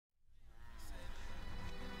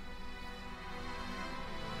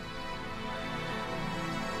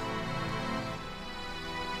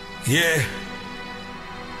Yeah.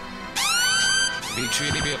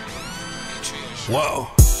 Whoa.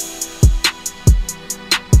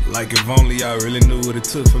 Like if only I really knew what it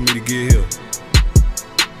took for me to get here.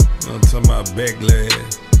 You know, I'm talking about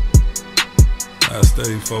backlash. I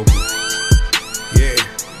stay focused. Yeah.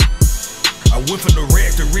 I went from the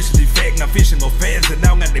rag to riches, in fact, now fishing go fast, and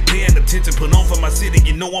now got they paying attention, put on for my city,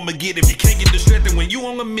 you know I'ma get it. You can't get distracted when you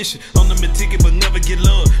on a mission, on the ticket but never get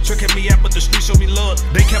love. Truck had me out but the street show me love.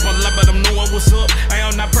 They kept on lie but I'm knowing what's up. I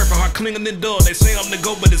am not perfect, hard clinging the door. They say I'm the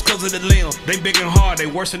GOAT but it's cause of the limb. They big and hard, they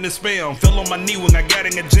worse than the spam. Fell on my knee when I got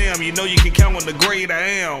in the jam. You know you can count on the grade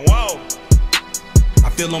I am. Whoa.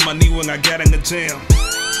 I fell on my knee when I got in the jam.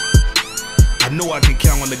 I know I can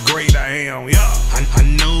count on the grade I am, yeah. I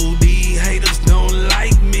know these haters don't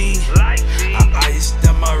like me. I iced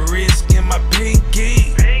up my wrist and my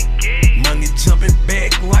pinky. Money jumping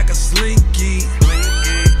back like a slinky.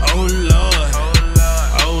 Oh Lord,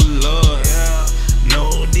 oh Lord, yeah.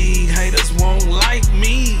 No, these haters won't like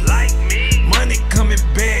me. Money coming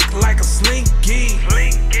back like a slinky.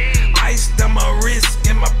 Iced up my wrist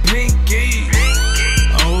and my pinky.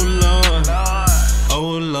 Oh Lord,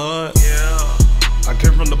 oh Lord. I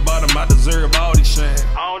came from the bottom, I deserve all the shine.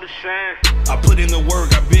 I put in the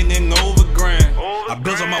work, I been in the overground. I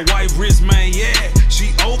built on my white wrist, man, yeah,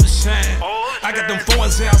 she overshine. I got them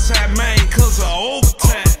fours outside, man, cause of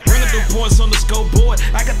overtime. Bring up them points on the scoreboard.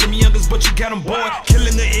 I got them youngers, but you got them bored.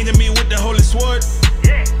 Killing the enemy with the holy sword.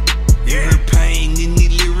 You heard pain in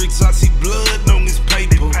these lyrics, I see blood on this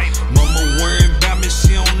paper. Mama worrying about me,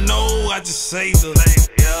 she don't know, I just saved her.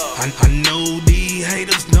 I know these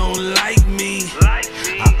haters don't like me.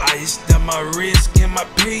 I iced up my wrist and my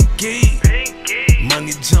pinky.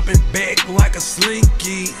 Money jumping back like a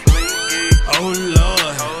slinky. Oh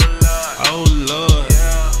Lord, oh Lord.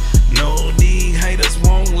 No, these haters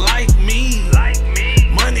won't like me.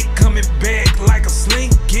 Money coming back like a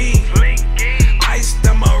slinky. Iced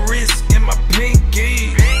up my wrist and my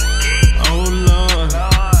pinky. Oh Lord,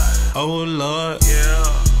 oh Lord.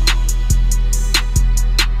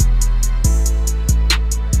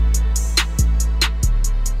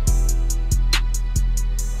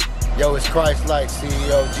 Yo, it's Christ-like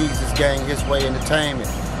CEO, Jesus Gang, His Way Entertainment.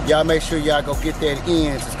 Y'all make sure y'all go get that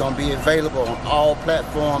Enz. It's gonna be available on all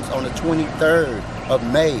platforms on the 23rd of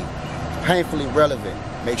May. Painfully Relevant.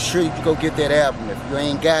 Make sure you go get that album. If you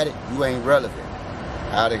ain't got it, you ain't relevant.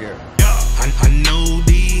 Out of here. I know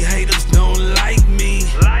these haters don't like me.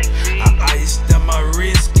 I iced up my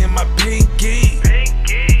wrist and my pinky.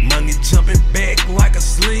 Money jumping back like a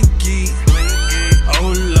slinky.